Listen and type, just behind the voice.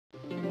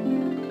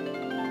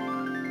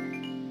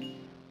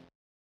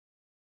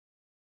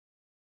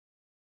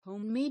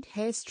Homemade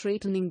hair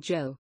straightening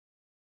gel.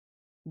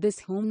 This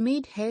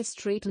homemade hair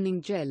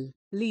straightening gel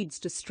leads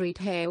to straight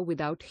hair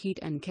without heat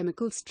and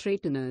chemical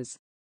straighteners.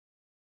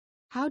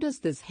 How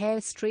does this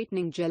hair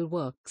straightening gel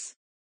works?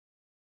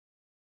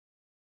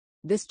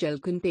 This gel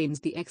contains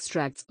the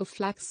extracts of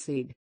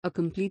flaxseed, a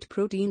complete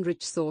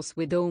protein-rich source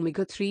with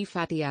omega-3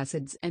 fatty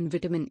acids and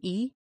vitamin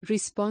E,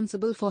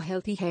 responsible for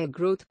healthy hair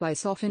growth by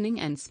softening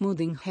and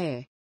smoothing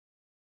hair.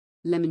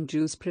 Lemon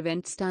juice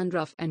prevents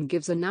dandruff and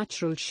gives a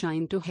natural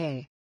shine to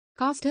hair.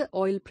 Castor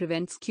oil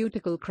prevents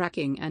cuticle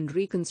cracking and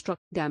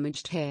reconstruct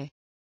damaged hair.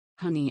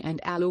 Honey and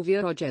aloe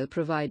vera gel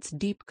provides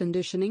deep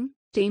conditioning,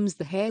 tames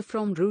the hair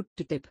from root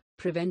to tip,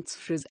 prevents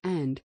frizz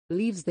and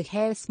leaves the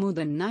hair smooth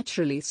and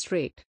naturally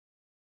straight.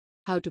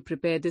 How to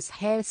prepare this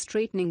hair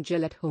straightening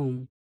gel at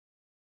home?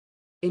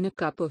 In a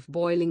cup of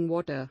boiling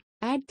water,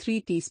 add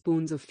 3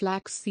 teaspoons of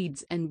flax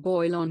seeds and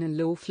boil on a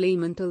low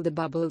flame until the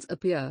bubbles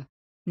appear.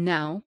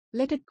 Now,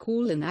 let it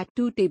cool and add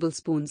 2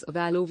 tablespoons of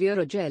aloe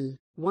vera gel,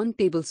 1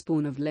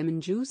 tablespoon of lemon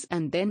juice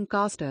and then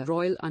castor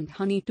oil and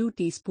honey 2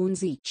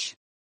 teaspoons each.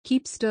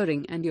 Keep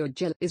stirring and your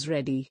gel is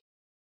ready.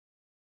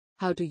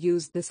 How to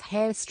use this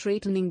hair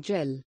straightening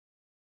gel?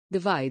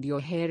 Divide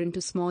your hair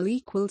into small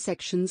equal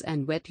sections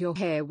and wet your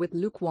hair with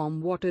lukewarm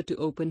water to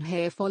open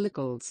hair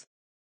follicles.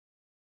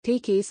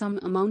 Take some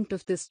amount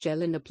of this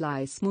gel and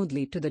apply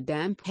smoothly to the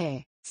damp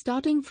hair,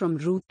 starting from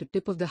root to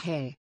tip of the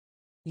hair.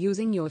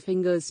 Using your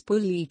fingers,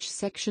 pull each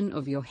section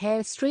of your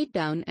hair straight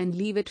down and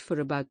leave it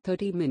for about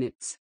 30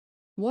 minutes.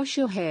 Wash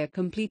your hair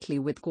completely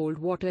with cold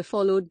water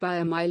followed by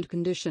a mild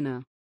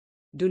conditioner.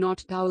 Do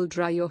not towel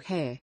dry your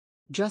hair.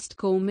 Just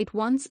comb it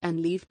once and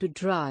leave to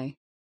dry.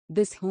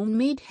 This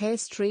homemade hair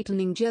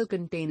straightening gel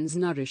contains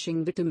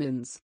nourishing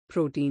vitamins,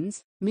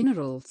 proteins,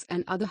 minerals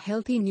and other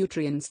healthy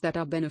nutrients that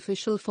are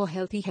beneficial for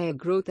healthy hair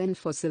growth and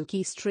for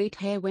silky straight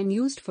hair when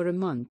used for a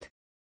month.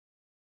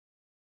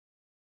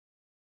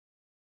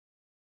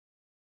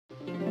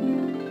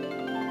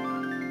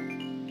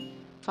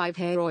 5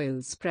 hair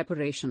oils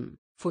preparation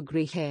for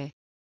gray hair.